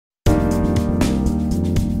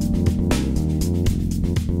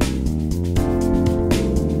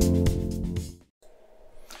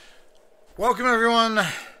Welcome everyone.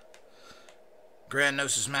 Grand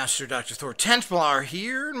Gnosis Master Dr. Thor Templar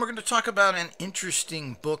here, and we're going to talk about an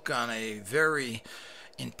interesting book on a very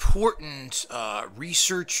important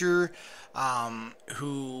researcher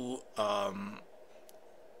who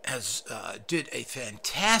has did a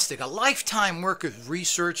fantastic, a lifetime work of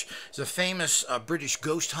research. He's a famous British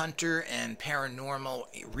ghost hunter and paranormal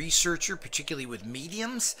researcher, particularly with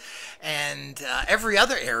mediums and every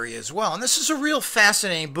other area as well. And this is a real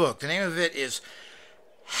fascinating book. The name of it is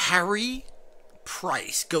Harry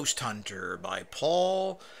Price, Ghost Hunter, by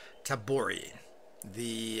Paul Tabori.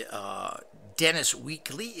 The Dennis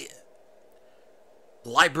Weekly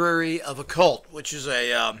Library of Occult, which is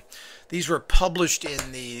a these were published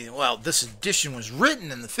in the, well, this edition was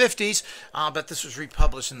written in the 50s, but this was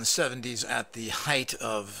republished in the 70s at the height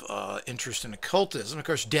of interest in occultism. Of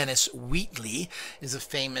course, Dennis Wheatley is a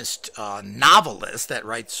famous novelist that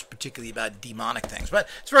writes particularly about demonic things, but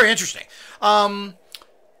it's very interesting.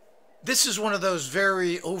 This is one of those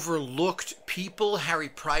very overlooked people, Harry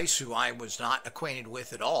Price, who I was not acquainted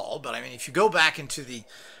with at all. But I mean, if you go back into the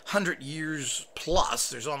 100 years plus,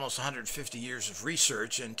 there's almost 150 years of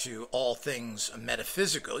research into all things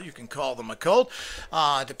metaphysical. You can call them occult,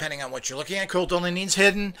 depending on what you're looking at. Occult only means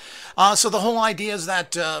hidden. So the whole idea is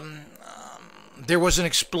that there was an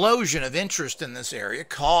explosion of interest in this area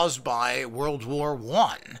caused by World War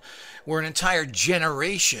I, where an entire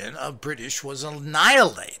generation of British was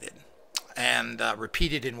annihilated. And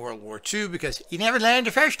repeated in World War II because you never learned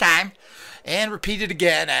the first time, and repeated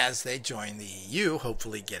again as they joined the EU,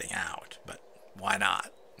 hopefully getting out. But why not?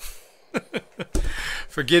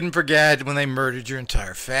 Forget and forget when they murdered your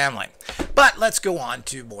entire family. But let's go on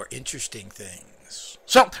to more interesting things.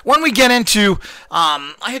 So when we get into,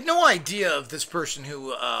 I had no idea of this person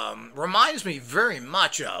who reminds me very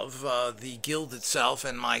much of the guild itself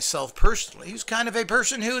and myself personally. He's kind of a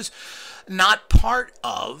person who's not part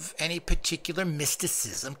of any particular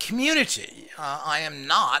mysticism community. I am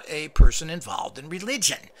not a person involved in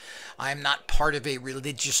religion. I am not part of a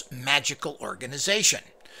religious magical organization.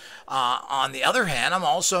 On the other hand, I'm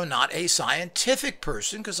also not a scientific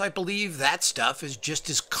person because I believe that stuff is just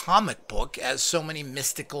as comic book as so many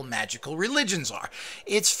mystical, magical religions are.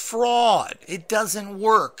 It's fraud. It doesn't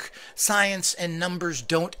work. Science and numbers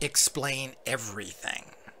don't explain everything.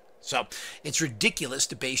 So it's ridiculous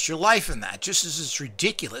to base your life in that, just as it's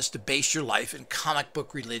ridiculous to base your life in comic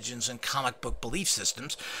book religions and comic book belief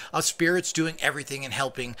systems of spirits doing everything and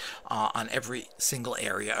helping on every single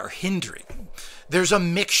area or hindering. There's a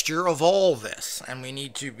mixture of all this, and we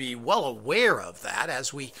need to be well aware of that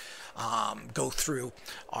as we go through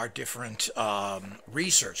our different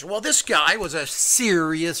research. Well, this guy was a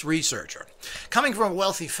serious researcher. Coming from a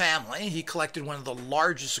wealthy family, he collected one of the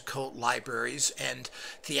largest occult libraries and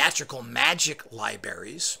theatrical magic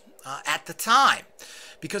libraries at the time,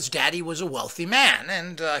 because Daddy was a wealthy man,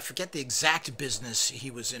 and I forget the exact business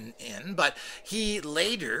he was in, but he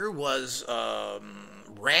later was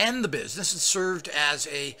ran the business and served as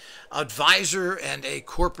a advisor and a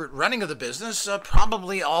corporate running of the business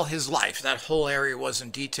probably all his life. That whole area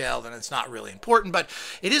wasn't detailed, and it's not really important, but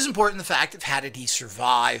it is important the fact of how did he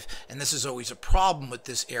survive, and this is always a problem with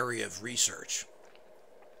this area of research,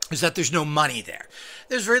 is that there's no money there.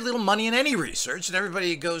 There's very little money in any research, and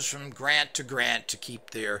everybody goes from grant to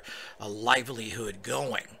keep their livelihood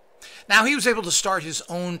going. Now, he was able to start his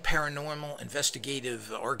own paranormal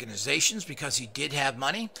investigative organizations because he did have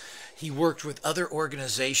money. He worked with other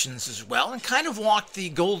organizations as well and kind of walked the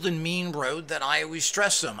golden mean road that I always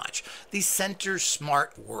stress so much, the center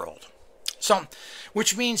smart world. So,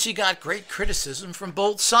 which means he got great criticism from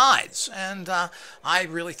both sides. And I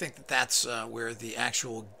really think that that's where the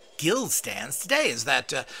actual guild stands today, is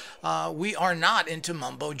that we are not into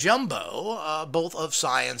mumbo jumbo, both of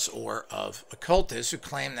science or of occultists who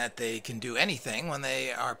claim that they can do anything when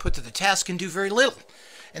they are put to the test can do very little.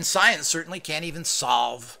 And science certainly can't even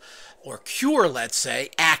solve or cure, let's say,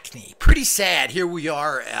 acne. Pretty sad. Here we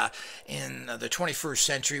are in the 21st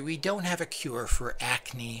century. We don't have a cure for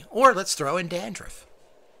acne, or let's throw in dandruff.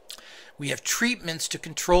 We have treatments to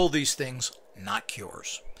control these things, not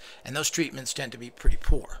cures. And those treatments tend to be pretty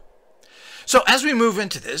poor. So as we move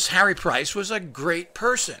into this, Harry Price was a great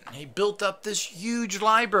person. He built up this huge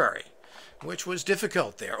library, which was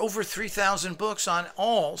difficult there. Over 3,000 books on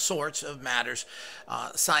all sorts of matters,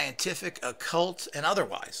 scientific, occult, and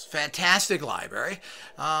otherwise. Fantastic library,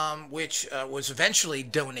 which was eventually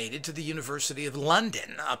donated to the University of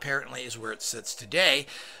London, apparently is where it sits today.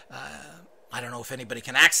 I don't know if anybody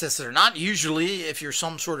can access it or not. Usually, if you're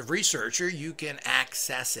some sort of researcher, you can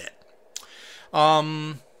access it.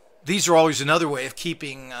 These are always another way of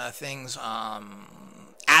keeping things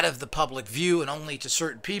out of the public view and only to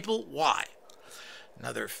certain people. Why?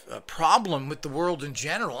 Another problem with the world in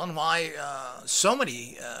general, and why so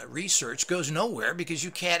many research goes nowhere, because you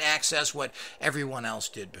can't access what everyone else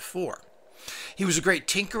did before. He was a great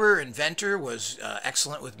tinkerer, inventor, was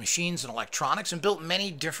excellent with machines and electronics, and built many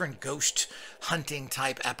different ghost hunting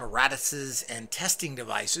type apparatuses and testing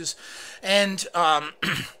devices. And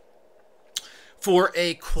for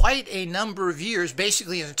quite a number of years,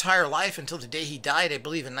 basically his entire life until the day he died, I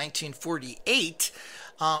believe in 1948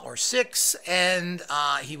 or 6, and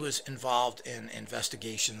he was involved in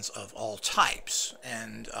investigations of all types.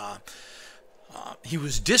 And he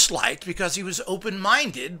was disliked because he was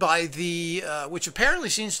open-minded by which apparently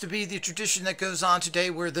seems to be the tradition that goes on today,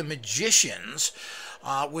 where the magicians,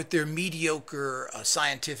 with their mediocre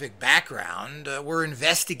scientific background, were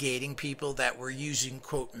investigating people that were using,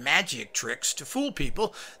 quote, magic tricks to fool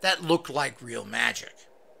people that looked like real magic.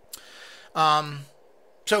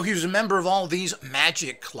 So he was a member of all these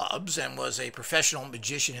magic clubs and was a professional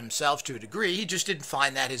magician himself to a degree. He just didn't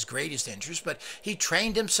find that his greatest interest, but he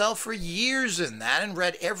trained himself for years in that and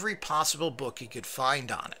read every possible book he could find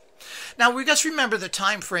on it. Now, we just remember the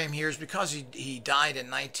time frame here is because he died in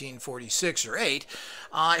 1946 or 8.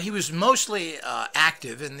 He was mostly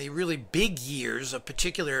active in the really big years of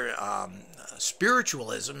particular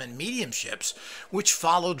spiritualism and mediumships, which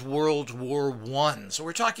followed World War I. So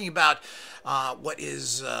we're talking about what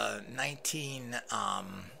is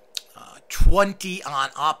 1920 on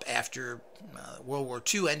up, after World War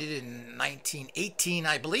II ended in 1918,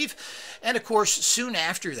 I believe. And of course, soon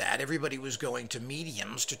after that, everybody was going to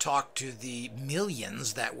mediums to talk to the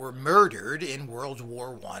millions that were murdered in World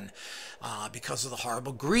War I because of the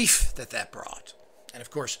horrible grief that brought. And of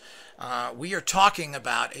course, we are talking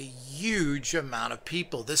about a huge amount of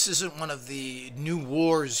people. This isn't one of the new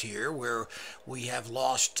wars here where we have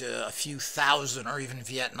lost a few thousand, or even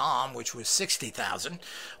Vietnam, which was 60,000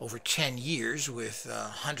 over 10 years with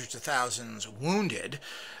hundreds of thousands wounded.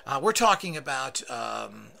 We're talking about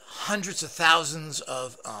hundreds of thousands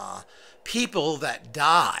of people that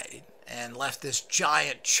died and left this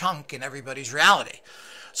giant chunk in everybody's reality.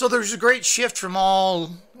 So there's a great shift from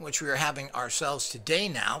all which we are having ourselves today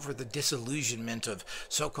now, for the disillusionment of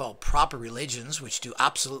so-called proper religions, which do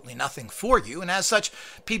absolutely nothing for you. And as such,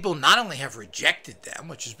 people not only have rejected them,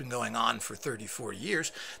 which has been going on for 30, 40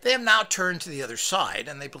 years, they have now turned to the other side,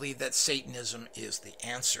 and they believe that Satanism is the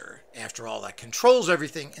answer, after all, that controls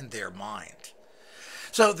everything in their mind.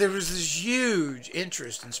 So there was this huge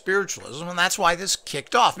interest in spiritualism, and that's why this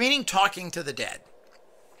kicked off, meaning talking to the dead.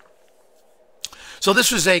 So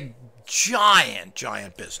this was a giant,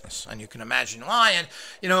 giant business, and you can imagine why. And,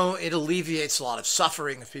 you know, it alleviates a lot of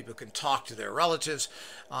suffering if people can talk to their relatives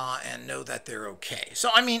and know that they're okay.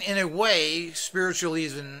 So, I mean, in a way,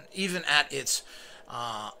 spiritualism, even at its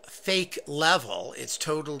fake level, its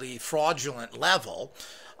totally fraudulent level,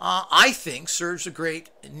 I think serves a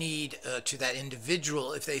great need to that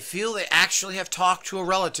individual if they feel they actually have talked to a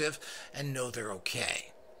relative and know they're okay.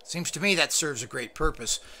 Seems to me that serves a great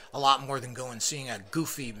purpose, a lot more than going and seeing a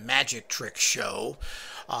goofy magic trick show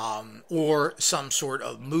or some sort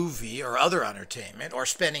of movie or other entertainment, or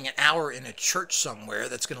spending an hour in a church somewhere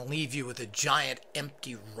that's going to leave you with a giant,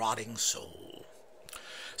 empty, rotting soul.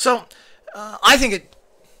 So I think it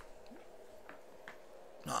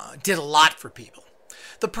did a lot for people.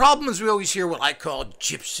 The problem is we always hear what I call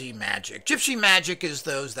gypsy magic. Gypsy magic is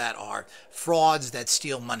those that are frauds that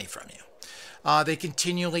steal money from you. They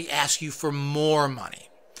continually ask you for more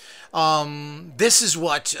money. This is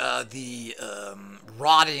what the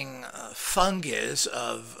rotting fungus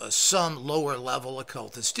of some lower level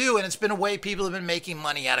occultists do, and it's been a way people have been making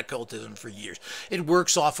money out of occultism for years. It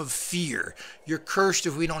works off of fear. You're cursed.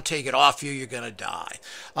 If we don't take it off you, you're going to die.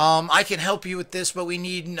 I can help you with this, but we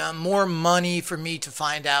need more money for me to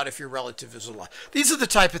find out if your relative is alive. These are the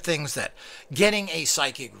type of things that getting a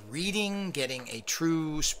psychic reading, getting a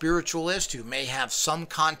true spiritualist who may have some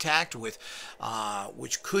contact with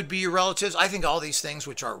which could be your relatives. I think all these things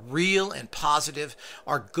which are real and positive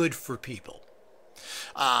are good for people.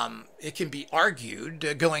 It can be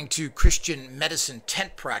argued, going to Christian medicine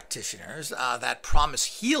tent practitioners that promise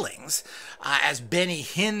healings, as Benny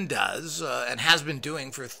Hinn does and has been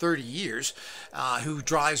doing for 30 years, who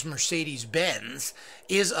drives Mercedes-Benz,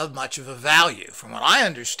 is of much of a value. From what I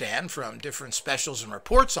understand from different specials and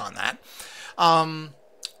reports on that,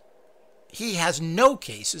 he has no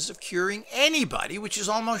cases of curing anybody, which is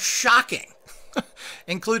almost shocking,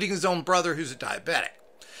 including his own brother who's a diabetic.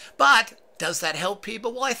 But does that help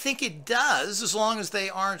people? Well, I think it does, as long as they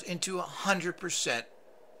aren't into 100%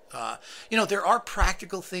 There are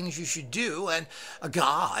practical things you should do, and a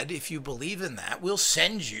God, if you believe in that, will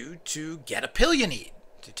send you to get a pill you need,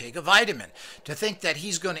 to take a vitamin. To think that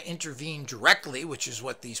he's going to intervene directly, which is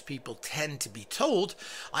what these people tend to be told,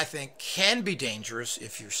 I think can be dangerous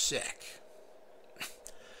if you're sick.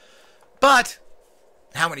 But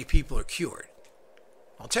how many people are cured?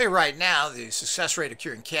 I'll tell you right now, the success rate of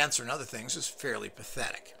curing cancer and other things is fairly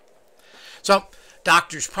pathetic. So,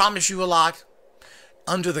 doctors promise you a lot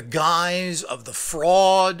under the guise of the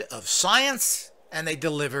fraud of science, and they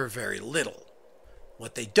deliver very little.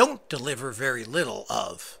 What they don't deliver very little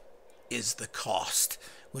of is the cost,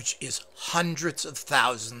 which is hundreds of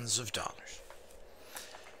thousands of dollars.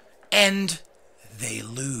 And they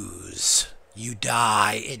lose. You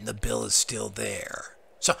die and the bill is still there.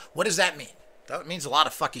 So what does that mean? That means a lot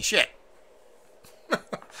of fucky shit.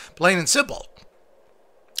 Plain and simple.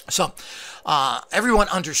 So everyone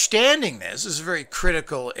understanding this is a very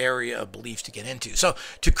critical area of belief to get into. So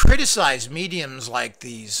to criticize mediums like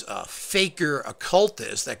these faker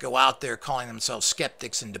occultists that go out there calling themselves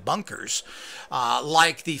skeptics and debunkers,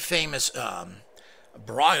 like the famous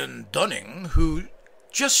Brian Dunning, who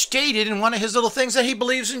just stated in one of his little things that he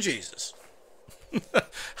believes in Jesus.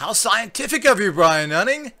 How scientific of you, Brian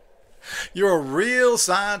Dunning. You're a real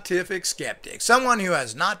scientific skeptic, someone who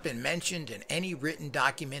has not been mentioned in any written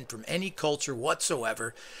document from any culture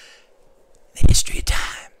whatsoever in the history of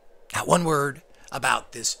time. Not one word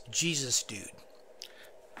about this Jesus dude.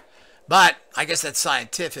 But I guess that's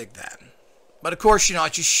scientific then. But of course,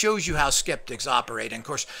 it just shows you how skeptics operate. And of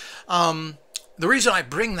course, the reason I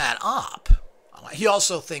bring that up, he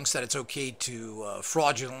also thinks that it's okay to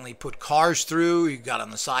fraudulently put cars through. He got on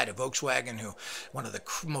the side of Volkswagen, one of the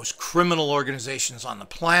most criminal organizations on the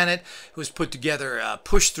planet, who has put together,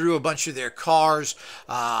 pushed through a bunch of their cars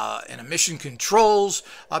in emission controls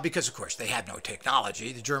because, of course, they had no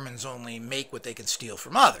technology. The Germans only make what they can steal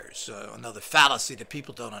from others. Another fallacy that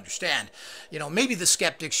people don't understand. Maybe the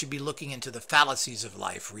skeptics should be looking into the fallacies of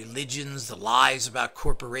life, religions, the lies about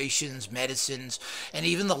corporations, medicines, and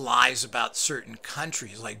even the lies about certain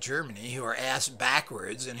countries like Germany who are ass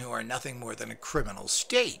backwards and who are nothing more than a criminal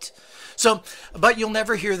state. But you'll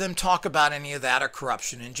never hear them talk about any of that or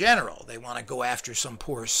corruption in general. They want to go after some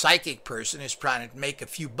poor psychic person who's trying to make a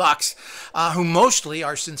few bucks, who mostly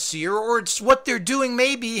are sincere, or it's what they're doing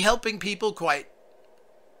may be helping people quite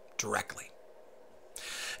directly.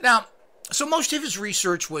 Now, so most of his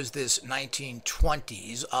research was this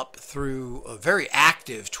 1920s up through a very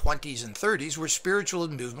active 20s and 30s where spiritual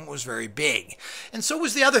movement was very big. And so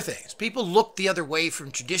was the other things. People looked the other way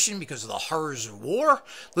from tradition because of the horrors of war.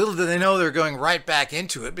 Little did they know they were going right back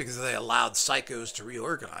into it because they allowed psychos to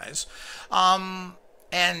reorganize.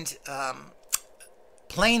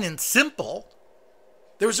 Plain and simple,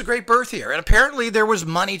 there was a great birth here. And apparently there was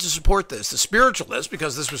money to support this. The spiritualists,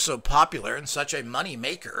 because this was so popular and such a money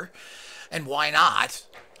maker, and why not?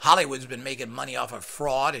 Hollywood's been making money off of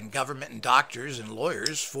fraud and government and doctors and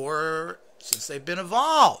lawyers since they've been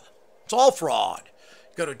evolved. It's all fraud.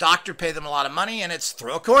 Go to a doctor, pay them a lot of money, and it's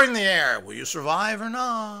throw a coin in the air. Will you survive or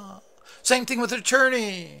not? Same thing with an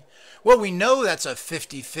attorney. Well, we know that's a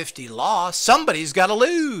 50-50 loss. Somebody's got to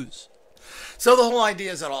lose. So the whole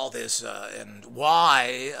idea is that all this and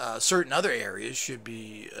why certain other areas should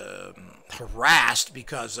be harassed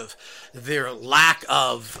because of their lack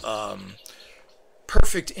of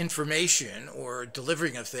perfect information or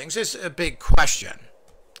delivering of things is a big question.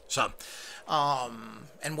 So,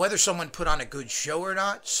 and whether someone put on a good show or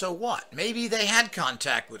not, so what? Maybe they had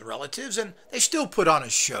contact with relatives and they still put on a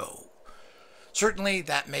show. Certainly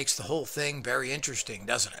that makes the whole thing very interesting,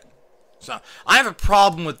 doesn't it? So I have a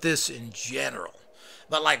problem with this in general.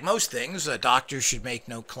 But like most things, doctors should make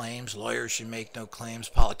no claims, lawyers should make no claims,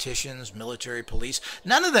 politicians, military, police,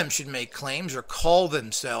 none of them should make claims or call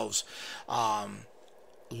themselves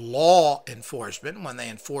law enforcement when they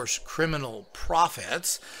enforce criminal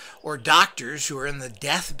profits, or doctors who are in the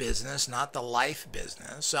death business, not the life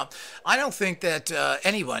business. So I don't think that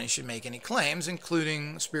anyone should make any claims,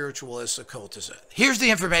 including spiritualists, occultists. Here's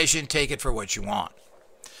the information, take it for what you want.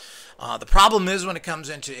 The problem is when it comes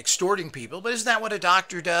into extorting people, but isn't that what a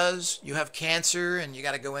doctor does? You have cancer and you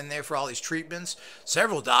got to go in there for all these treatments.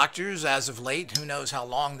 Several doctors, as of late, who knows how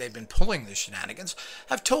long they've been pulling the shenanigans,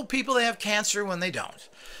 have told people they have cancer when they don't.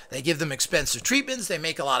 They give them expensive treatments, they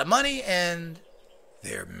make a lot of money, and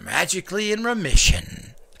they're magically in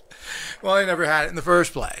remission. Well, they never had it in the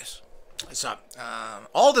first place. So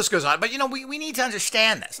all this goes on, but we need to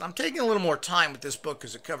understand this. I'm taking a little more time with this book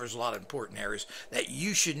because it covers a lot of important areas that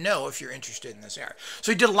you should know if you're interested in this area.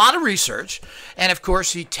 So he did a lot of research, and of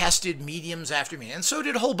course he tested mediums after mediums, and so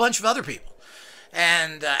did a whole bunch of other people.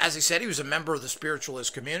 And as he said, he was a member of the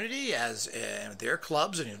spiritualist community, as their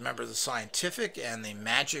clubs, and he was a member of the scientific and the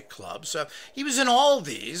magic club. So he was in all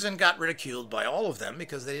these and got ridiculed by all of them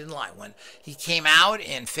because they didn't lie. When he came out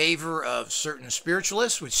in favor of certain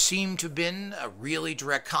spiritualists, which seemed to have been a really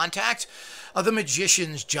direct contact, the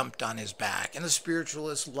magicians jumped on his back, and the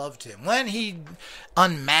spiritualists loved him. When he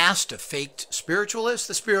unmasked a faked spiritualist,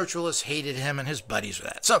 the spiritualists hated him and his buddies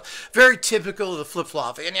with that. So very typical of the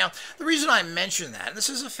flip-flopping. And the reason I mention that, and this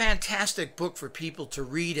is a fantastic book for people to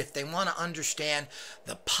read if they want to understand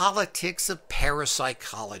the politics of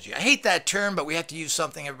parapsychology. I hate that term, but we have to use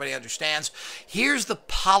something everybody understands. Here's the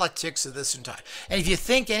politics of this entire. And if you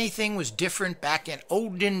think anything was different back in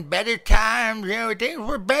olden better times, things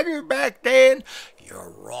were better back then, you're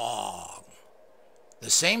wrong. The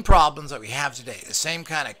same problems that we have today, the same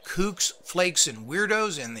kind of kooks, flakes, and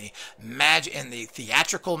weirdos in the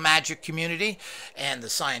theatrical magic community and the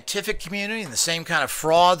scientific community, and the same kind of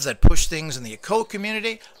frauds that push things in the occult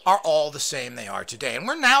community are all the same they are today. And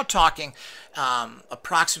we're now talking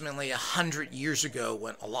approximately 100 years ago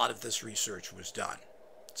when a lot of this research was done.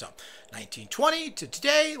 So 1920 to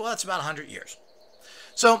today, well, that's about 100 years.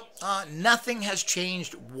 So nothing has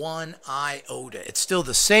changed one iota. It's still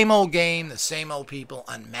the same old game, the same old people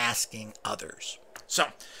unmasking others. So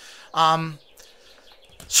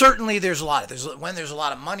certainly there's a lot of, when there's a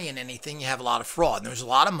lot of money in anything, you have a lot of fraud. And there's a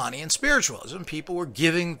lot of money in spiritualism. People were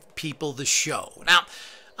giving people the show. Now,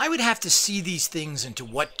 I would have to see these things and to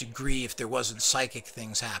what degree if there wasn't psychic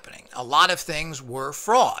things happening. A lot of things were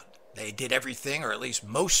fraud. They did everything, or at least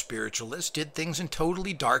most spiritualists did things in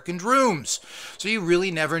totally darkened rooms. So you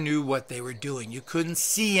really never knew what they were doing. You couldn't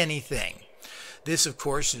see anything. This, of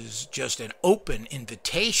course, is just an open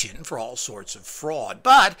invitation for all sorts of fraud.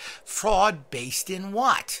 But fraud based in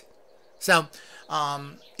what? So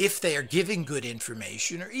if they are giving good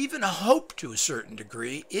information, or even a hope to a certain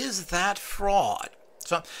degree, is that fraud?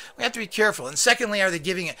 So we have to be careful. And secondly, are they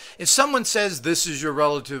giving it? If someone says, this is your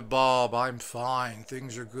relative Bob, I'm fine,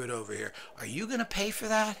 things are good over here, are you going to pay for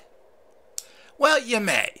that? Well, you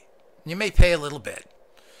may. You may pay a little bit.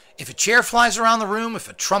 If a chair flies around the room, if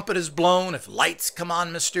a trumpet is blown, if lights come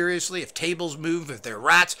on mysteriously, if tables move, if there are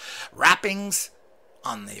rats, wrappings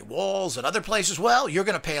on the walls and other places, well, you're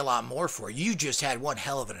going to pay a lot more for it. You just had one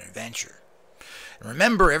hell of an adventure. And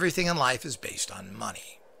remember, everything in life is based on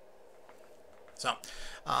money.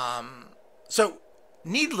 So,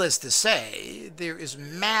 needless to say, there is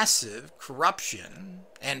massive corruption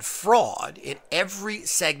and fraud in every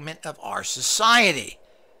segment of our society.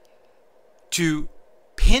 To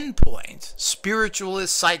pinpoint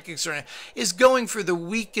spiritualists, psychics, is going for the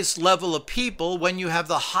weakest level of people when you have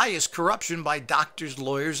the highest corruption by doctors,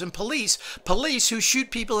 lawyers, and police. Police who shoot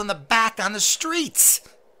people in the back on the streets.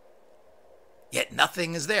 Yet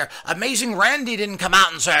nothing is there. Amazing Randy didn't come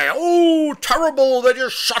out and say, oh, terrible, they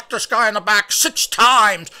just shot this guy in the back 6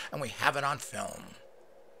 times, and we have it on film.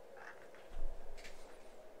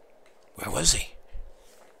 Where was he?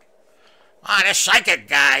 This psychic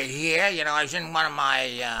guy here, I was in one of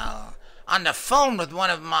my, on the phone with one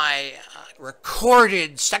of my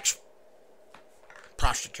recorded sex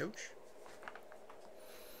prostitutes.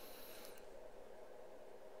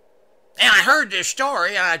 And I heard this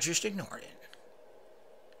story, and I just ignored it.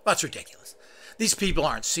 That's ridiculous. These people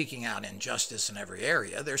aren't seeking out injustice in every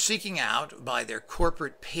area. They're seeking out, by their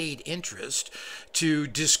corporate paid interest, to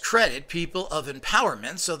discredit people of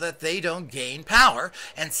empowerment so that they don't gain power.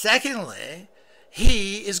 And secondly,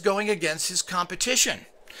 he is going against his competition.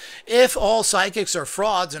 If all psychics are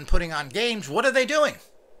frauds and putting on games, what are they doing?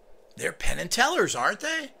 They're Penn and Tellers, aren't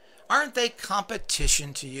they? Aren't they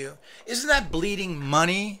competition to you? Isn't that bleeding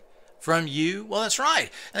money from you? Well, that's right.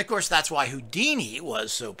 And of course, that's why Houdini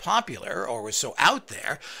was so popular, or was so out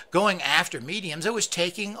there, going after mediums. It was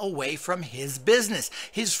taking away from his business.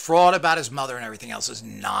 His fraud about his mother and everything else is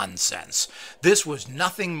nonsense. This was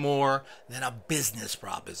nothing more than a business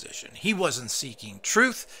proposition. He wasn't seeking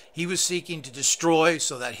truth. He was seeking to destroy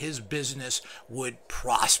so that his business would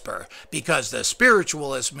prosper, because the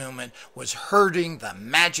spiritualist movement was hurting the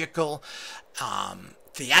magical,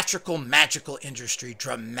 theatrical magical industry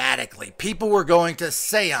dramatically. People were going to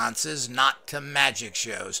seances, not to magic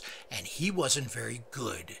shows, and he wasn't very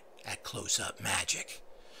good at close-up magic.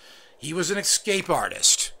 He was an escape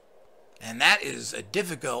artist, and that is a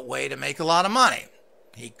difficult way to make a lot of money.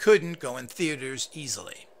 He couldn't go in theaters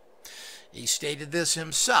easily. He stated this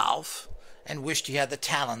himself and wished he had the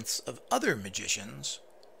talents of other magicians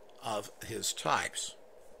of his types.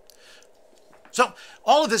 So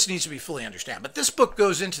all of this needs to be fully understood. But this book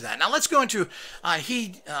goes into that. Now let's go into,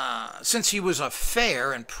 since he was a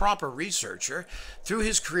fair and proper researcher, through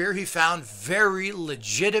his career he found very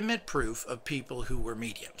legitimate proof of people who were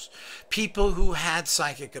mediums. People who had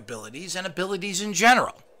psychic abilities and abilities in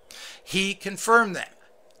general. He confirmed them.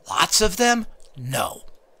 Lots of them? No.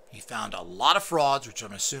 He found a lot of frauds, which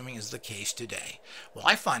I'm assuming is the case today. Well,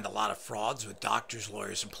 I find a lot of frauds with doctors,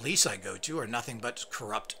 lawyers, and police I go to are nothing but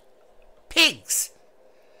corrupt pigs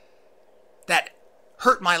that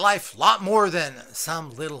hurt my life a lot more than some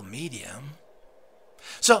little medium.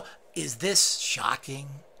 So is this shocking?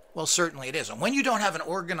 Well, certainly it is. And when you don't have an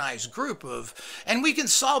organized group of, and we can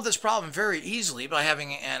solve this problem very easily by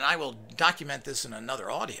having, and I will document this in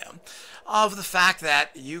another audio, of the fact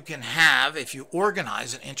that you can have, if you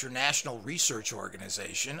organize an international research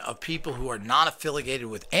organization of people who are not affiliated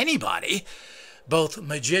with anybody, both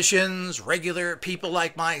magicians, regular people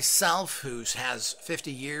like myself, who has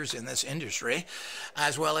 50 years in this industry,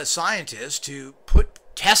 as well as scientists, to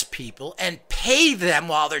test people and pay them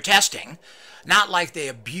while they're testing. Not like they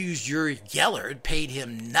abused Uri Geller, paid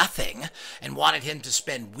him nothing, and wanted him to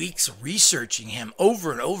spend weeks researching him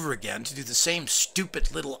over and over again to do the same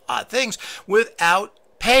stupid little things without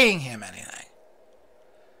paying him anything.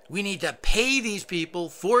 We need to pay these people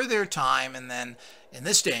for their time, and then in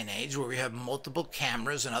this day and age where we have multiple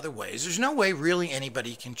cameras and other ways, there's no way really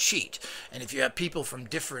anybody can cheat. And if you have people from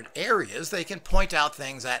different areas, they can point out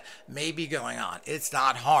things that may be going on. It's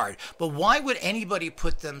not hard. But why would anybody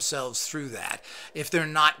put themselves through that if they're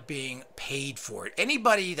not being paid for it?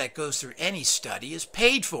 Anybody that goes through any study is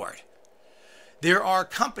paid for it. There are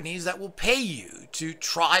companies that will pay you to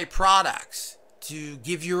try products, to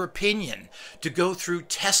give your opinion, to go through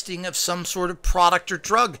testing of some sort of product or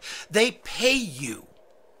drug. They pay you,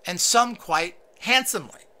 and some quite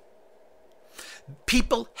handsomely.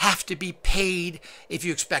 People have to be paid if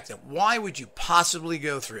you expect them. Why would you possibly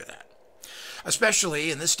go through that? Especially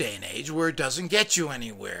in this day and age where it doesn't get you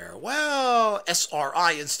anywhere. Well,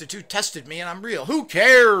 SRI Institute tested me and I'm real. Who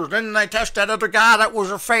cares? Didn't they test that other guy that was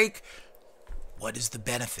a fake? What is the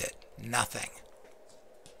benefit? Nothing.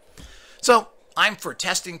 So, I'm for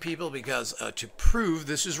testing people because to prove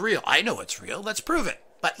this is real. I know it's real. Let's prove it.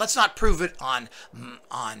 But let's not prove it on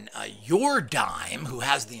your dime, who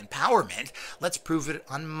has the empowerment. Let's prove it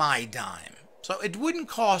on my dime. So it wouldn't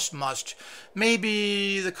cost much.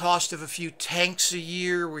 Maybe the cost of a few tanks a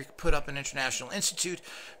year. We could put up an international institute,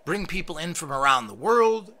 bring people in from around the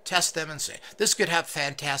world, test them and say, this could have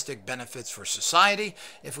fantastic benefits for society.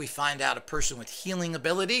 If we find out a person with healing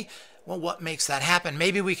ability, well, what makes that happen?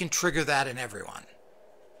 Maybe we can trigger that in everyone.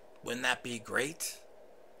 Wouldn't that be great?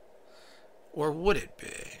 Or would it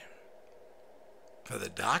be? For the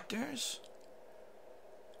doctors?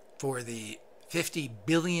 For the $50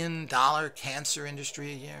 billion cancer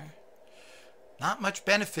industry a year? Not much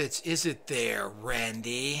benefits, is it there,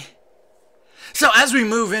 Randy? So as we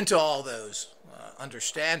move into all those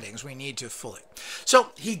understandings, we need to fully.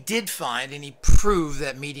 So he did find and he proved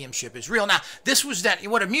that mediumship is real. Now, this was that.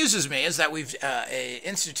 What amuses me is that we've a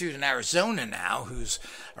institute in Arizona now who's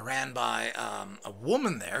ran by a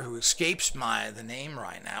woman there who escapes the name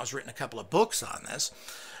right now. Has written a couple of books on this.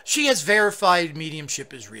 She has verified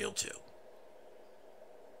mediumship is real too.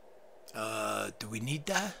 Do we need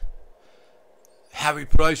that? Harry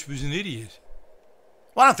Price was an idiot.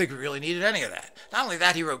 Well, I don't think we really needed any of that. Not only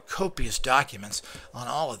that, he wrote copious documents on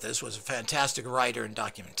all of this, was a fantastic writer in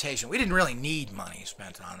documentation. We didn't really need money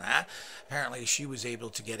spent on that. Apparently, she was able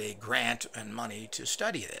to get a grant and money to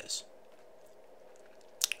study this.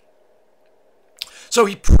 So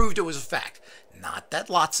he proved it was a fact. Not that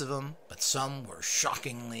lots of them, but some were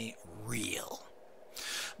shockingly real.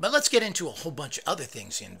 But let's get into a whole bunch of other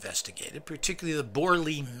things he investigated, particularly the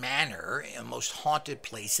Borley Manor, a most haunted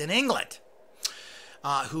place in England.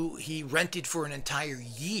 Who he rented for an entire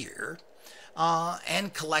year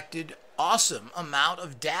and collected awesome amount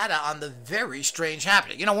of data on the very strange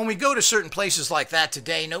happening. You know, when we go to certain places like that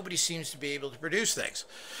today, nobody seems to be able to produce things.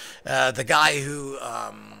 The guy who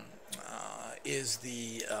is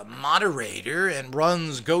the moderator and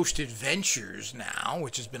runs Ghost Adventures now,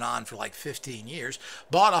 which has been on for like 15 years,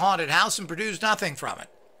 bought a haunted house and produced nothing from it.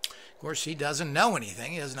 Of course, he doesn't know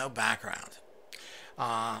anything. He has no background.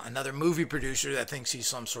 Another movie producer that thinks he's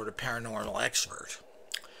some sort of paranormal expert.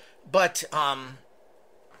 But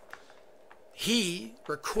he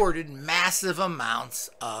recorded massive amounts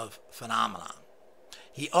of phenomena.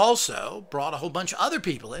 He also brought a whole bunch of other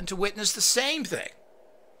people in to witness the same thing.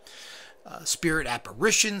 spirit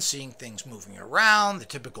apparitions, seeing things moving around, the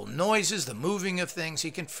typical noises, the moving of things.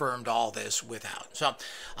 He confirmed all this without. So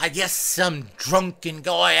I guess some drunken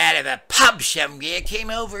guy out of a pub somewhere came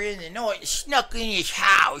over in the night and snuck in his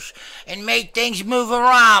house and made things move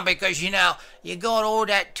around because, you know, you got all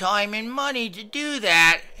that time and money to do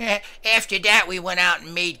that. After that, we went out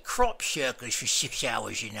and made crop circles for 6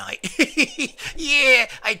 hours a night. Yeah,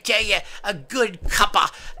 I tell you, a good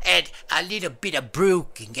cuppa and a little bit of brew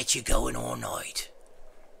can get you going all night.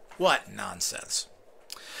 What nonsense.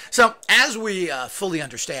 So, as we fully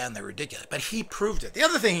understand, they're ridiculous, but he proved it. The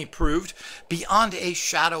other thing he proved, beyond a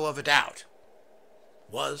shadow of a doubt,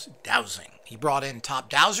 was dowsing. He brought in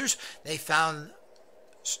top dowsers. They found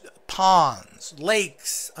ponds,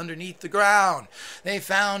 lakes underneath the ground. They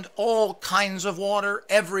found all kinds of water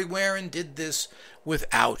everywhere and did this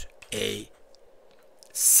without a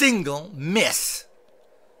single miss.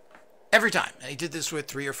 Every time. And he did this with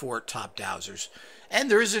 3 or 4 top dowsers.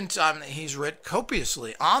 And there isn't, he's written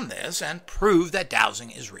copiously on this and proved that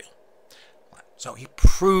dowsing is real. So he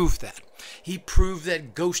proved that. He proved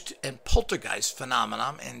that ghost and poltergeist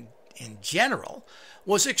phenomenon in general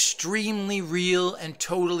was extremely real and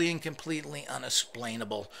totally and completely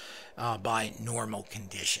unexplainable by normal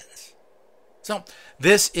conditions. So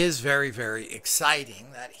this is very, very exciting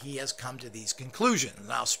that he has come to these conclusions.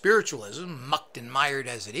 Now, spiritualism, mucked and mired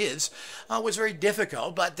as it is, was very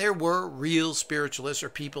difficult, but there were real spiritualists or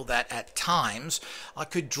people that at times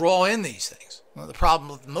could draw in these things. Well, the problem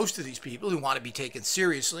with most of these people who want to be taken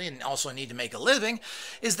seriously and also need to make a living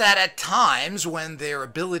is that at times when their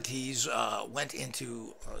abilities went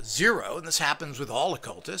into zero, and this happens with all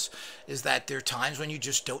occultists, is that there are times when you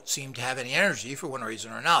just don't seem to have any energy for one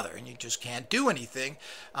reason or another, and you just can't do anything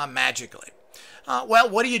magically. Well,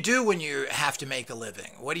 what do you do when you have to make a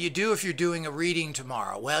living? What do you do if you're doing a reading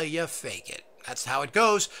tomorrow? Well, you fake it. That's how it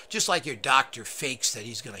goes, just like your doctor fakes that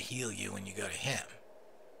he's going to heal you when you go to him.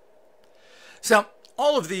 So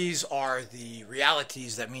all of these are the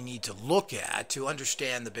realities that we need to look at to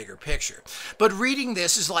understand the bigger picture. But reading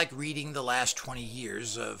this is like reading the last 20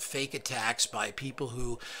 years of fake attacks by people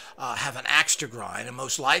who have an axe to grind and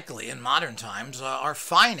most likely in modern times are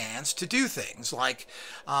financed to do things like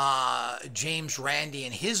James Randi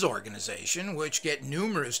and his organization, which get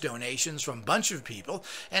numerous donations from a bunch of people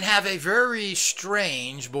and have a very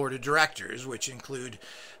strange board of directors, which include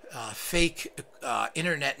fake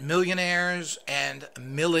internet millionaires and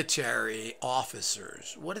military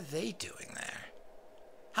officers. What are they doing there?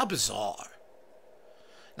 How bizarre.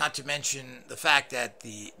 Not to mention the fact that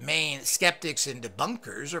the main skeptics and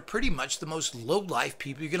debunkers are pretty much the most low-life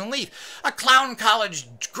people you're going to leave. A clown college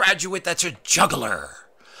graduate that's a juggler.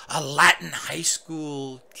 A Latin high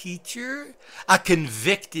school teacher, a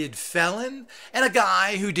convicted felon, and a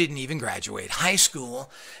guy who didn't even graduate high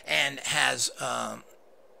school and has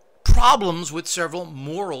problems with several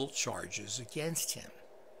moral charges against him.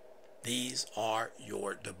 These are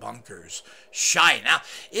your debunkers. Shy. Now,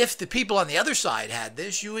 if the people on the other side had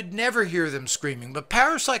this, you would never hear them screaming. But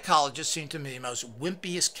parapsychologists seem to me the most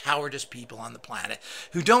wimpiest, cowardice people on the planet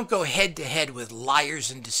who don't go head to head with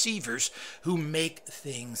liars and deceivers who make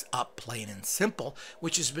things up plain and simple,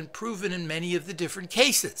 which has been proven in many of the different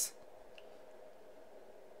cases.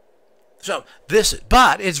 So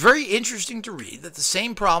but it's very interesting to read that the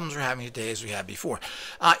same problems we're having today as we had before.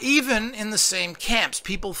 Even in the same camps,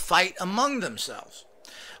 people fight among themselves.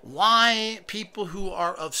 Why people who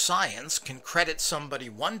are of science can credit somebody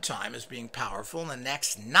one time as being powerful and the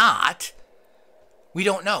next not, we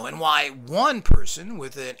don't know. And why one person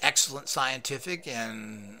with an excellent scientific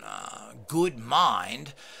and good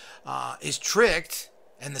mind is tricked,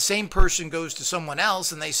 and the same person goes to someone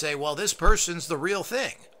else and they say, well, this person's the real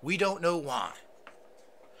thing. We don't know why.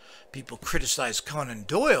 People criticize Conan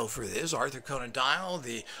Doyle for this. Arthur Conan Doyle,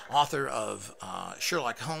 the author of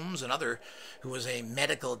Sherlock Holmes, who was a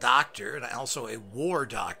medical doctor and also a war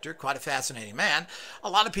doctor, quite a fascinating man. A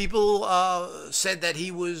lot of people said that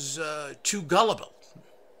he was too gullible.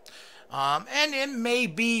 And it may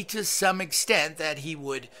be to some extent that he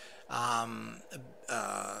would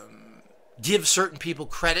give certain people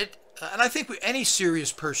credit. And I think any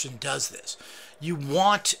serious person does this. You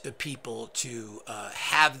want people to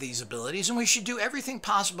have these abilities, and we should do everything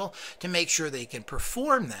possible to make sure they can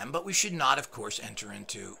perform them, but we should not, of course, enter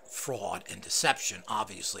into fraud and deception,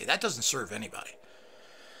 obviously. That doesn't serve anybody.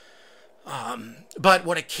 But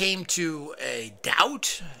when it came to a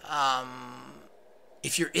doubt,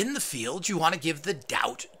 if you're in the field, you want to give the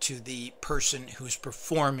doubt to the person who's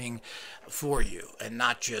performing for you, and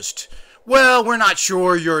not just, well, we're not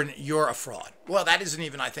sure, you're a fraud. Well, that isn't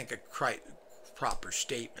even, I think, proper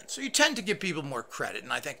statement. So you tend to give people more credit,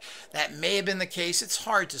 and I think that may have been the case. It's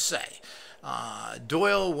hard to say.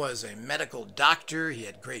 Doyle was a medical doctor. He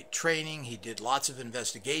had great training. He did lots of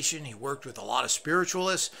investigation. He worked with a lot of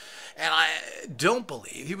spiritualists, and I don't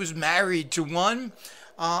believe he was married to one.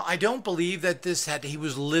 I don't believe that he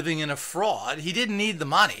was living in a fraud. He didn't need the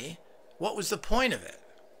money. What was the point of it?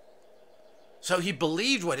 So he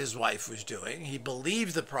believed what his wife was doing. He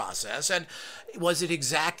believed the process. And was it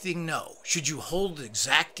exacting? No. Should you hold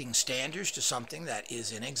exacting standards to something that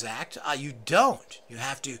is inexact? You don't. You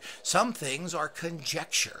have to. Some things are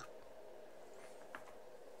conjecture.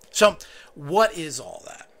 So what is all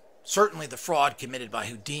that? Certainly the fraud committed by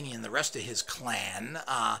Houdini and the rest of his clan,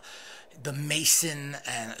 the Mason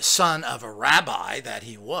and son of a rabbi that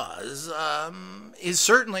he was, is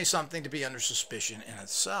certainly something to be under suspicion in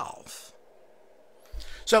itself.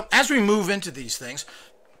 So as we move into these things,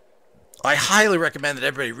 I highly recommend that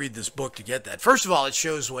everybody read this book to get that. First of all, it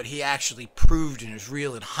shows what he actually proved and is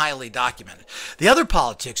real and highly documented. The other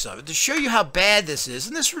politics of it, to show you how bad this is,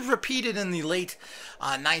 and this was repeated in the late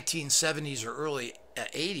 1970s or early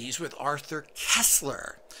 80s with Arthur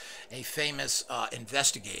Koestler, a famous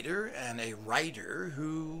investigator and a writer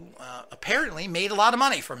who apparently made a lot of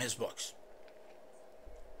money from his books.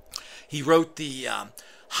 He wrote the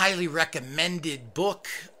highly recommended book,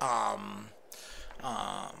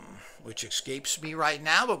 which escapes me right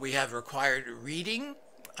now, but we have required reading.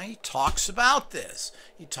 He talks about this.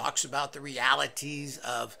 He talks about the realities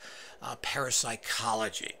of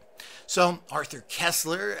parapsychology. So Arthur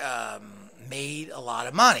Koestler made a lot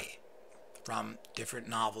of money from different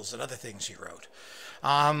novels and other things he wrote.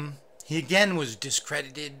 He again was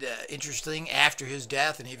discredited, interesting, after his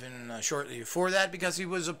death and even shortly before that because he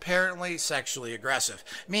was apparently sexually aggressive,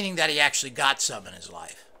 meaning that he actually got some in his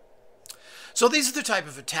life. So these are the type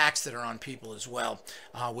of attacks that are on people as well,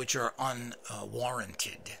 which are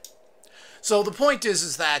unwarranted. So the point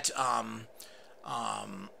is that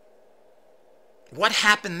what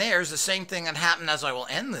happened there is the same thing that happened, as I will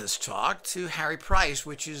end this talk, to Harry Price,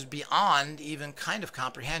 which is beyond even kind of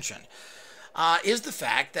comprehension. Is the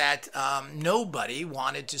fact that nobody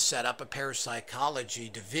wanted to set up a parapsychology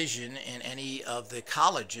division in any of the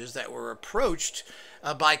colleges that were approached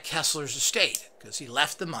by Kessler's estate, because he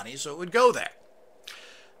left the money so it would go there.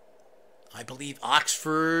 I believe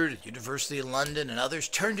Oxford, University of London, and others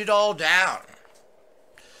turned it all down.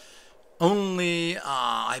 Only,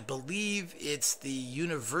 I believe it's the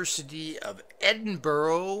University of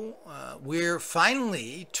Edinburgh, where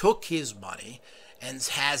finally took his money and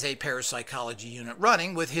has a parapsychology unit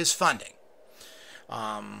running with his funding.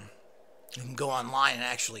 You can go online and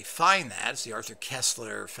actually find that. It's the Arthur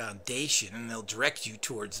Koestler Foundation, and they'll direct you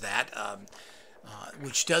towards that,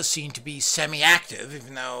 which does seem to be semi-active,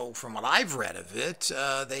 even though from what I've read of it,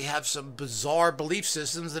 they have some bizarre belief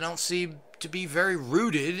systems that don't seem to be very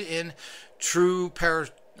rooted in true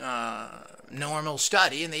paranormal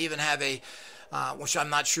study, and they even have a which I'm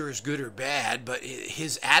not sure is good or bad, but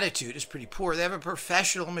his attitude is pretty poor. They have a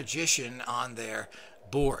professional magician on their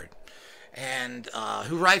board, and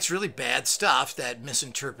who writes really bad stuff that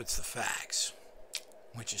misinterprets the facts,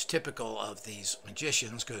 which is typical of these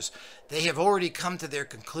magicians because they have already come to their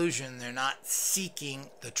conclusion. They're not seeking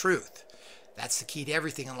the truth. That's the key to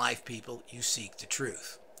everything in life, people. You seek the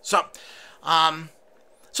truth.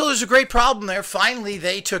 So there's a great problem there. Finally,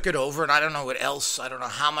 they took it over, and I don't know what else. I don't know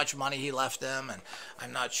how much money he left them, and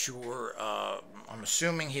I'm not sure. I'm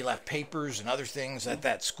assuming he left papers and other things that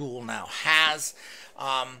that school now has.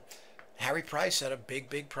 Harry Price had a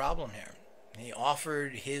big problem here. He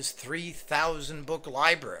offered his 3,000 book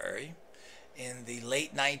library in the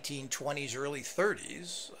late 1920s, early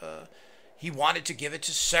 30s. He wanted to give it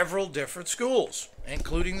to several different schools,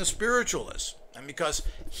 including the spiritualists. And because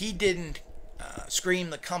he didn't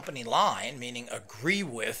scream the company line, meaning agree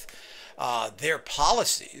with their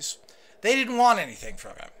policies, they didn't want anything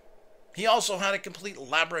from him. He also had a complete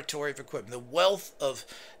laboratory of equipment. The wealth of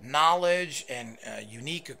knowledge and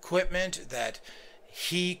unique equipment that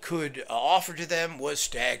he could offer to them was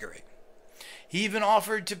staggering. He even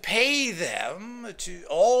offered to pay them to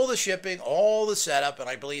all the shipping, all the setup, and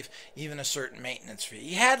I believe even a certain maintenance fee.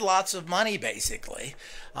 He had lots of money, basically,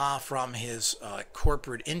 from his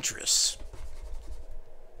corporate interests.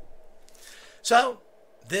 So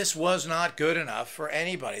this was not good enough for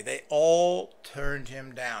anybody. They all turned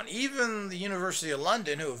him down. Even the University of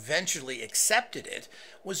London, who eventually accepted it,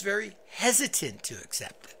 was very hesitant to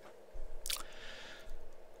accept it.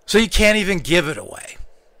 So you can't even give it away.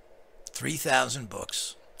 3,000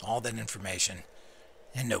 books, all that information,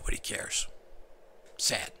 and nobody cares.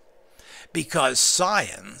 Sad. Because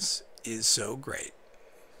science is so great.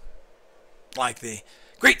 like the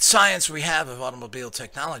great science we have of automobile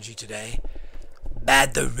technology today.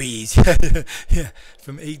 Batteries. Yeah,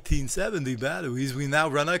 from 1870 batteries, we now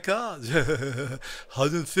run our cars.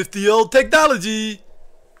 150-year-old technology.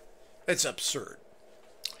 It's absurd.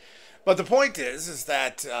 But the point is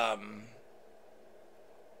that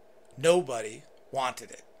nobody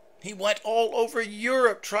wanted it. He went all over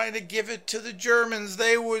Europe trying to give it to the Germans.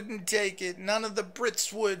 They wouldn't take it. None of the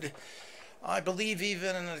Brits would. I believe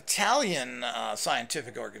even an Italian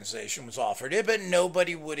scientific organization was offered it, but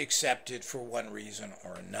nobody would accept it for one reason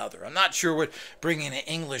or another. I'm not sure what bringing in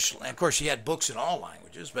English, of course he had books in all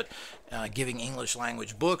languages, but giving English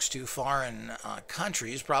language books to foreign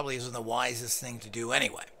countries probably isn't the wisest thing to do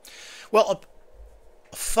anyway. Well,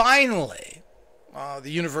 finally, the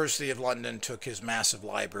University of London took his massive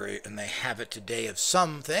library, and they have it today of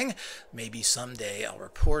something. Maybe someday I'll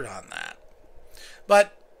report on that.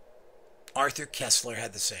 But Arthur Koestler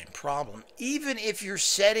had the same problem. Even if you're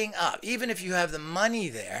setting up, even if you have the money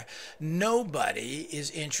there, nobody is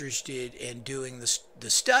interested in doing the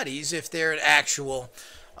studies if they're an actual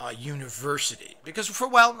university. Because,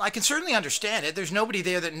 I can certainly understand it. There's nobody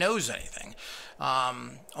there that knows anything.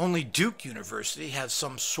 Only Duke University has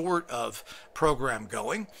some sort of program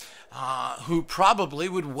going, who probably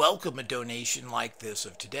would welcome a donation like this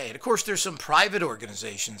of today. And of course, there's some private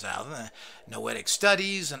organizations out there, Noetic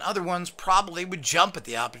Studies and other ones probably would jump at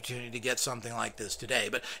the opportunity to get something like this today.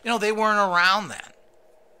 But, they weren't around then.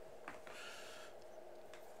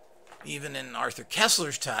 Even in Arthur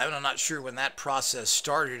Koestler's time, and I'm not sure when that process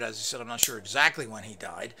started. As I said, I'm not sure exactly when he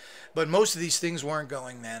died. But most of these things weren't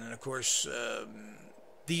going then. And of course,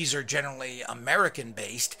 these are generally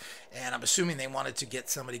American-based. And I'm assuming they wanted to get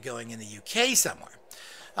somebody going in the UK somewhere.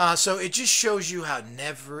 So it just shows you how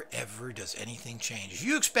never, ever does anything change. If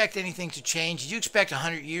you expect anything to change, if you expect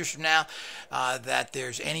 100 years from now that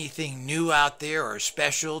there's anything new out there or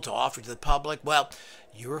special to offer to the public, well,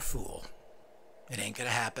 you're a fool. It ain't going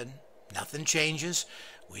to happen. Nothing changes.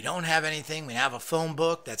 We don't have anything. We have a phone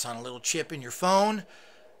book that's on a little chip in your phone.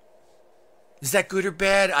 Is that good or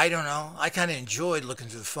bad? I don't know. I kind of enjoyed looking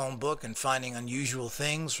through the phone book and finding unusual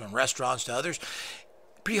things from restaurants to others.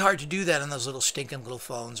 Pretty hard to do that on those little stinking little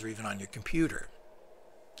phones or even on your computer.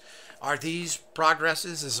 Are these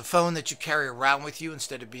progresses? Is a phone that you carry around with you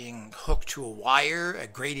instead of being hooked to a wire a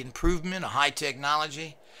great improvement, a high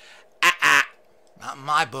technology? Not in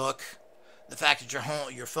my book. The fact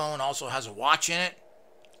that your phone also has a watch in it?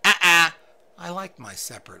 I like my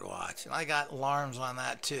separate watch. And I got alarms on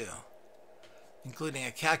that too, including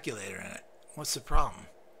a calculator in it. What's the problem?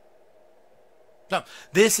 No,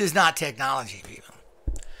 this is not technology, people.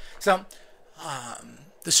 So,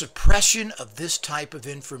 the suppression of this type of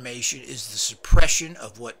information is the suppression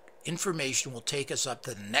of what information will take us up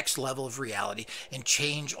to the next level of reality and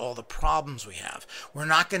change all the problems we have. We're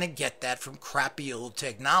not going to get that from crappy old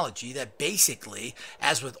technology that basically,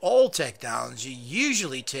 as with all technology,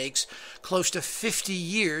 usually takes close to 50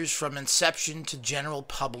 years from inception to general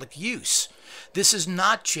public use. This has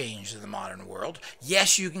not changed in the modern world.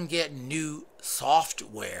 Yes, you can get new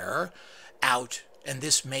software out, and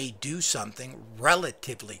this may do something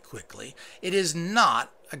relatively quickly. It is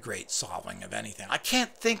not a great solving of anything. I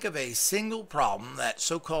can't think of a single problem that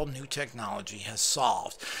so-called new technology has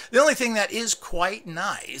solved. The only thing that is quite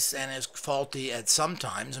nice and is faulty at some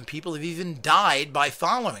times, and people have even died by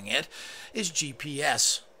following it, is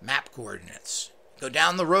GPS map coordinates. Go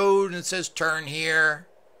down the road and it says turn here,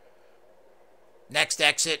 next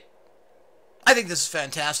exit. I think this is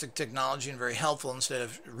fantastic technology and very helpful instead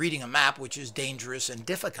of reading a map, which is dangerous and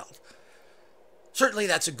difficult. Certainly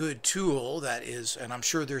that's a good tool, that is, and I'm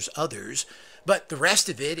sure there's others, but the rest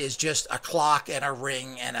of it is just a clock and a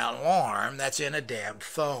ring and an alarm that's in a damn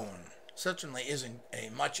phone. Certainly isn't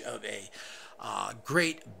much of a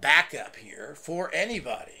great backup here for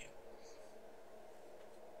anybody.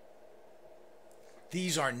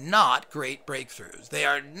 These are not great breakthroughs. They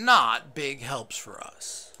are not big helps for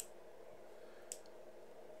us.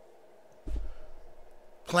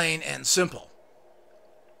 Plain and simple.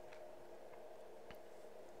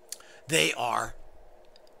 They are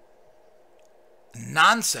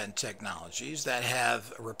nonsense technologies that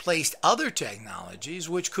have replaced other technologies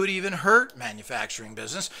which could even hurt manufacturing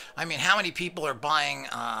business. I mean, how many people are buying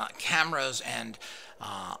cameras and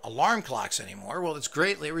alarm clocks anymore? Well, it's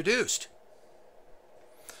greatly reduced.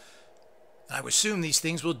 I would assume these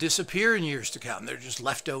things will disappear in years to come. They're just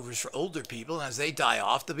leftovers for older people, and as they die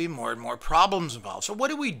off, there'll be more and more problems involved. So what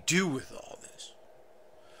do we do with all this?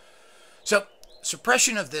 So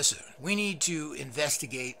suppression of this, we need to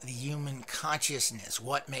investigate the human consciousness.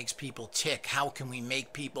 What makes people tick? How can we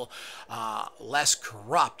make people less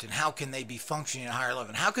corrupt? And how can they be functioning at a higher level?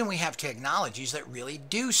 And how can we have technologies that really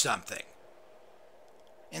do something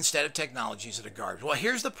instead of technologies that are garbage? Well,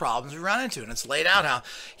 here's the problems we run into, and it's laid out how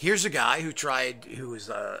here's a guy who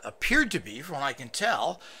appeared to be, from what I can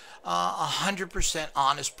tell, 100%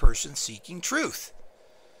 honest person seeking truth.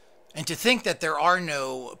 And to think that there are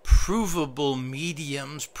no provable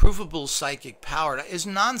mediums, provable psychic power is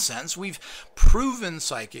nonsense. We've proven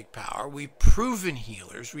psychic power, we've proven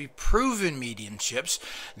healers, we've proven mediumships,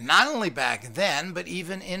 not only back then, but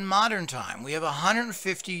even in modern time. We have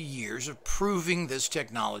 150 years of proving this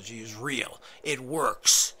technology is real. It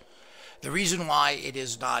works. The reason why it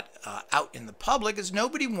is not out in the public is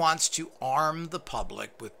nobody wants to arm the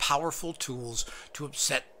public with powerful tools to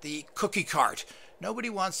upset the cookie cart. Nobody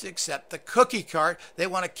wants to accept the cookie cart. They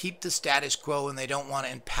want to keep the status quo, and they don't want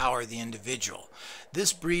to empower the individual.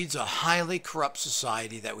 This breeds a highly corrupt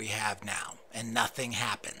society that we have now, and nothing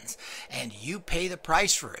happens. And you pay the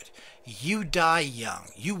price for it. You die young.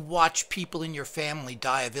 You watch people in your family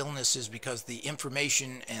die of illnesses because the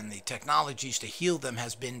information and the technologies to heal them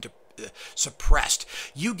has been suppressed.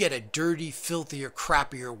 You get a dirty, filthier,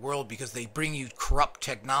 crappier world because they bring you corrupt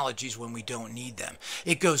technologies when we don't need them.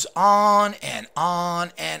 It goes on and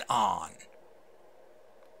on and on.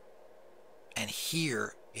 And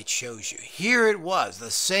here it shows you. Here it was, the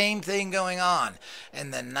same thing going on in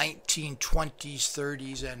the 1920s,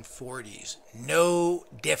 30s, and 40s. No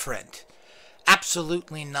different.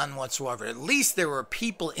 Absolutely none whatsoever. At least there were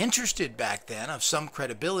people interested back then of some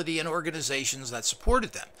credibility and organizations that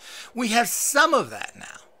supported them. We have some of that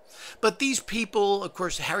now. But these people, of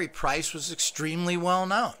course, Harry Price was extremely well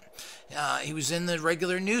known. He was in the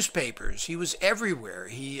regular newspapers. He was everywhere.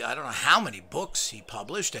 I don't know how many books he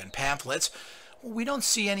published and pamphlets. Well, we don't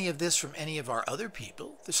see any of this from any of our other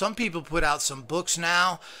people. Some people put out some books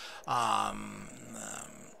now.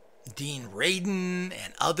 Dean Radin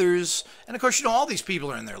and others. And of course, all these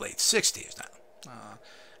people are in their late 60s now.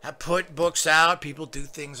 Have put books out. People do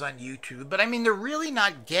things on YouTube. But I mean, they're really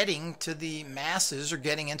not getting to the masses or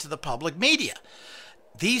getting into the public media.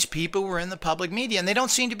 These people were in the public media, and they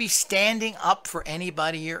don't seem to be standing up for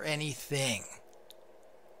anybody or anything.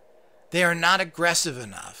 They are not aggressive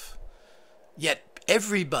enough. Yet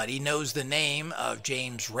everybody knows the name of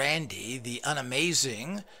James Randi, the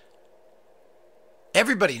unamazing.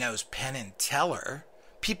 Everybody knows Penn and Teller.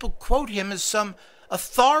 People quote him as some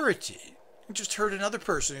authority. I just heard another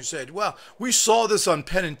person who said, well, we saw this on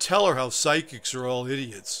Penn and Teller, how psychics are all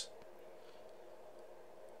idiots.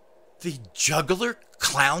 The juggler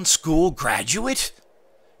clown school graduate?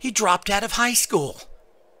 He dropped out of high school.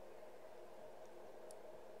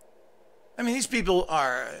 I mean, these people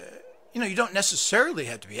are, you don't necessarily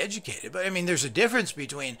have to be educated, but I mean, there's a difference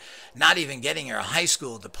between not even getting your high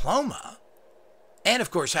school diploma and,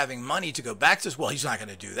 of course, having money to go back to. Well, he's not going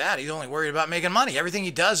to do that. He's only worried about making money. Everything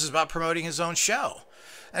he does is about promoting his own show.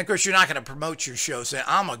 And, of course, you're not going to promote your show saying,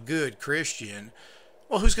 I'm a good Christian.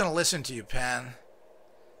 Well, who's going to listen to you, Penn?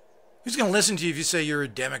 Who's going to listen to you if you say you're a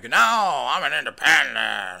Democrat? No, I'm an independent.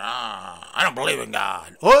 I don't believe in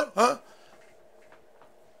God. What? Huh?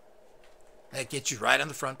 That gets you right on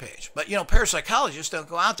the front page. But, parapsychologists don't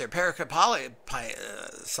go out there.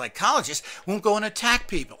 Psychologists won't go and attack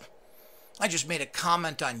people. I just made a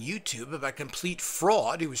comment on YouTube about a complete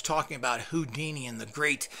fraud who was talking about Houdini and the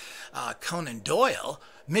great Conan Doyle,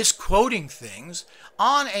 misquoting things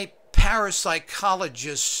on a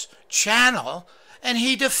parapsychologist's channel, and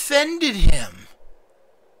he defended him.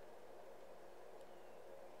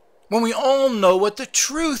 When we all know what the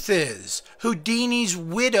truth is. Houdini's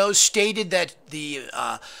widow stated that the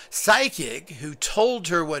psychic who told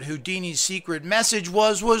her what Houdini's secret message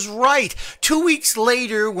was right. 2 weeks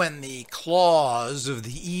later, when the claws of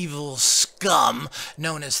the evil scum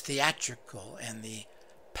known as theatrical and the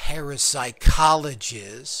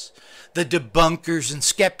parapsychologists, the debunkers and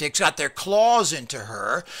skeptics, got their claws into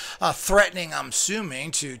her, threatening, I'm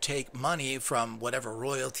assuming, to take money from whatever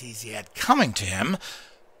royalties he had coming to him,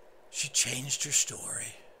 she changed her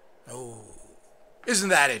story. Oh, isn't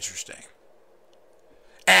that interesting?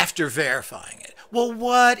 After verifying it. Well,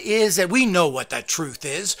 what is it? We know what that truth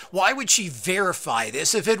is. Why would she verify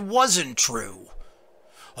this if it wasn't true?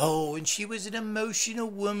 Oh, and she was an emotional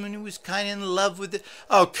woman who was kind of in love with it.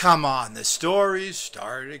 Oh, come on. The stories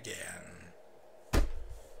start again.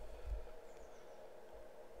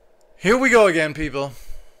 Here we go again, people.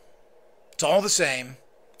 It's all the same.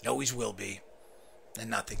 It always will be. And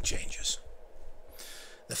nothing changes.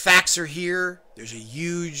 The facts are here. There's a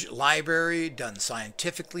huge library done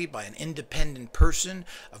scientifically by an independent person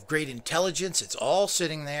of great intelligence. It's all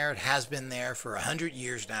sitting there. It has been there for 100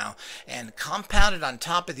 years now. And compounded on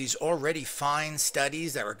top of these already fine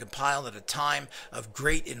studies that were compiled at a time of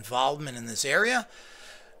great involvement in this area,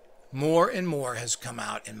 more and more has come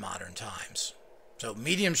out in modern times. So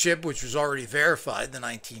mediumship, which was already verified in the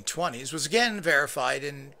 1920s, was again verified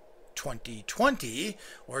in 2020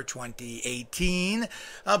 or 2018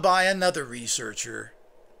 by another researcher.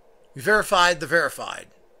 We verified the verified,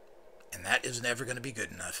 and that is never going to be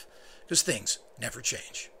good enough because things never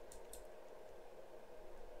change.